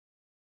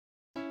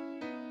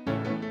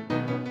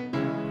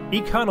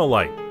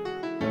Econolite.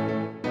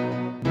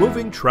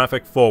 Moving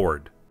traffic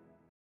forward.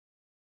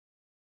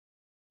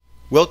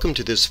 Welcome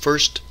to this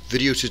first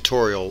video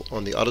tutorial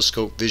on the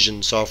Autoscope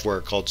Vision software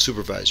called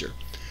Supervisor.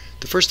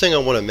 The first thing I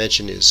want to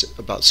mention is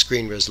about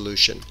screen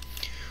resolution.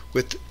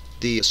 With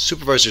the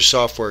Supervisor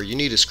software, you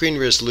need a screen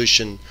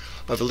resolution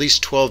of at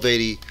least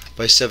 1280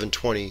 by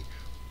 720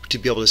 to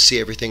be able to see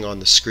everything on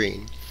the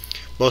screen.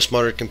 Most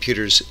modern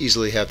computers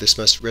easily have this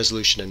much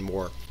resolution and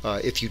more.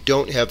 If you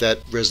don't have that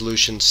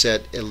resolution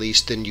set at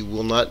least, then you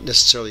will not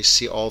necessarily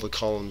see all the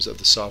columns of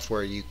the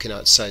software. You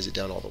cannot size it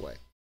down all the way.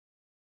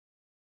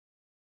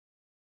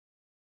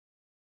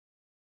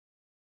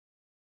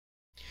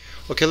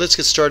 Okay, let's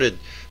get started.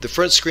 The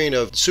front screen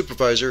of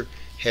Supervisor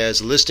has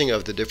a listing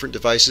of the different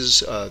devices,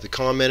 the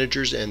comm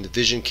managers and the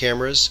vision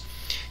cameras,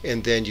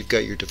 and then you've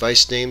got your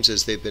device names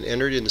as they've been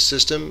entered in the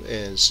system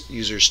and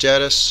user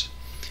status.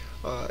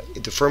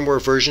 The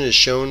firmware version is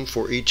shown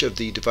for each of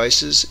the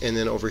devices, and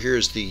then over here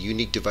is the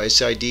unique device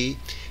ID,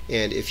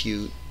 and if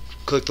you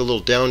click the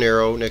little down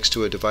arrow next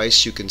to a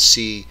device, you can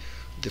see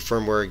the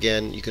firmware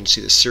again, you can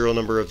see the serial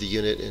number of the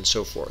unit and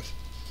so forth.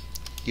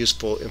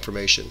 Useful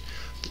information.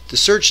 The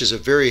search is a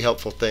very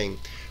helpful thing.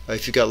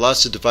 If you've got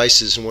lots of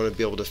devices and want to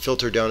be able to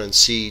filter down and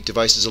see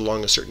devices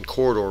along a certain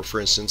corridor, for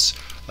instance,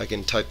 I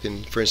can type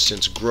in, for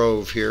instance,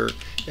 Grove here,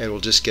 and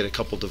we'll just get a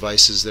couple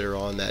devices that are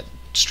on that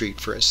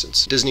street, for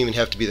instance. It doesn't even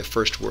have to be the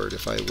first word.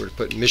 If I were to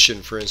put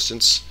Mission, for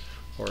instance,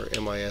 or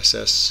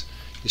MISS,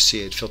 you see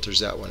it filters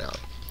that one out.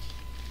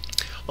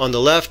 On the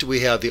left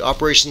we have the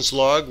operations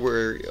log,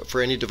 where for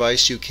any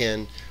device you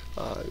can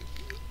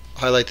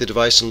highlight the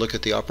device and look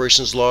at the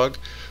operations log,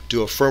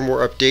 do a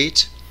firmware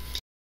update,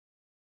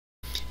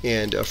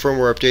 and a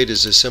firmware update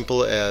is as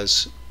simple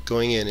as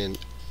going in and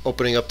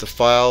opening up the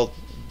file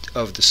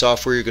of the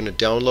software you're going to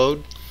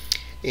download,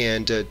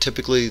 and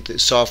typically the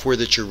software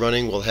that you're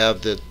running will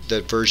have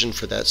that version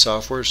for that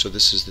software. So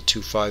this is the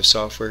 2.5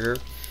 software here,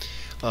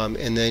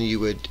 and then you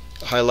would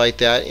highlight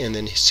that and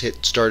then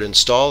hit start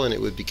install, and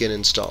it would begin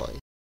installing.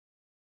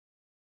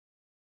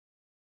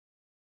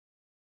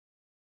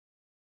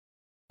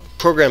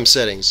 Program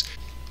settings.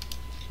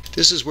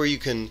 This is where you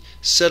can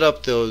set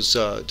up those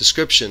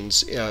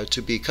descriptions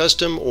to be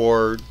custom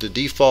or the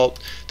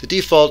default. The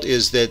default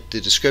is that the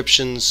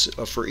descriptions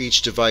for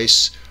each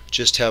device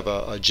just have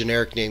a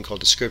generic name called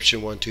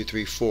description 1, 2,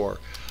 3, 4.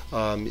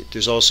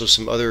 There's also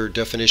some other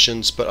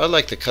definitions, but I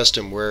like the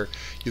custom where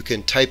you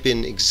can type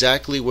in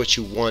exactly what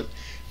you want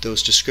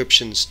those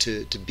descriptions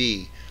to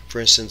be.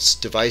 For instance,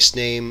 device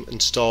name,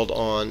 installed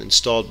on,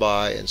 installed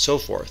by, and so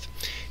forth.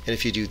 And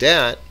if you do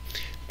that,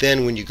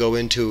 then when you go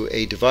into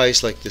a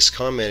device like this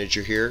comm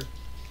manager here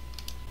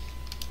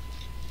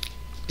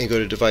and go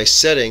to device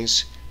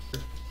settings,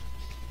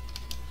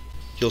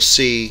 you'll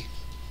see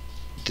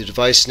the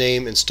device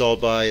name, installed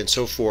by, and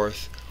so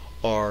forth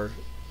are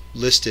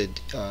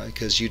listed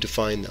because you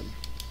define them.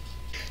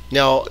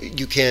 Now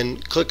you can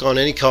click on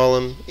any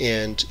column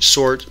and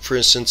sort. For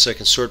instance, I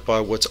can sort by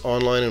what's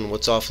online and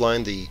what's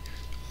offline. The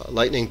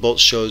lightning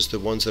bolt shows the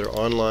ones that are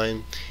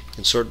online,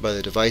 and sort by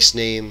the device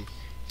name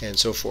and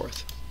so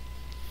forth.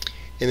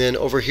 And then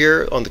over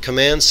here on the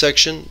command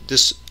section,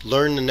 this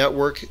learn the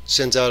network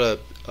sends out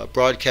a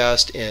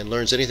broadcast and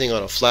learns anything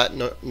on a flat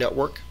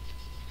network.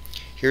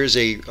 Here's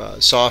a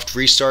soft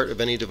restart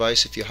of any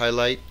device if you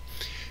highlight.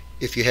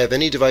 If you have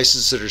any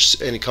devices that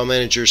are any comm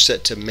manager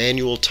set to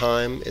manual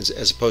time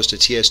as opposed to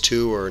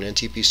TS2 or an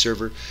NTP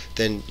server,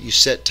 then you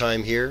set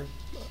time here.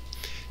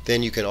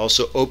 Then you can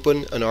also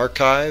open an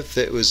archive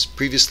that was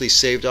previously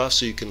saved off,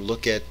 so you can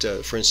look at,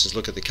 for instance,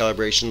 look at the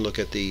calibration, look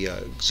at the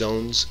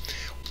zones.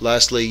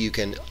 Lastly, you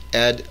can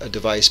add a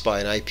device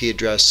by an IP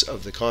address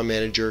of the comm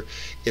manager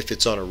if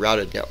it's on a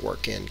routed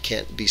network and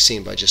can't be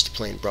seen by just a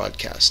plain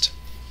broadcast.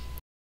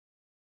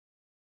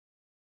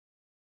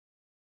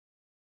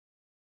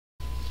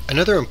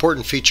 Another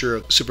important feature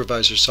of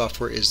Supervisor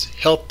software is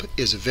help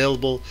is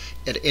available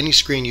at any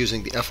screen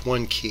using the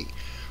F1 key.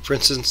 For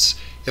instance,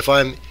 if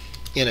I'm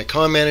in a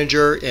comm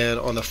manager and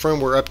on the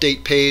firmware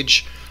update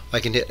page,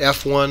 I can hit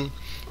F1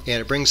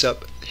 and it brings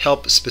up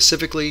help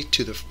specifically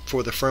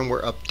for the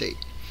firmware update.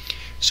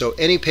 So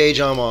any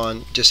page I'm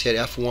on, just hit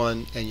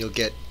F1 and you'll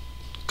get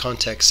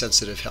context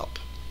sensitive help.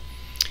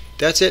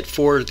 That's it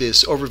for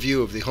this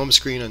overview of the home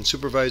screen on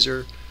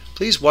Supervisor.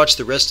 Please watch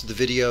the rest of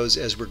the videos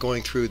as we're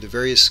going through the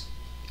various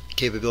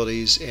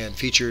capabilities and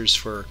features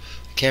for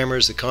the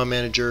cameras, the comm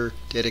manager,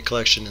 data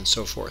collection, and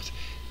so forth.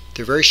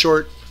 They're very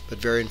short but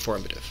very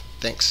informative.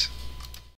 Thanks.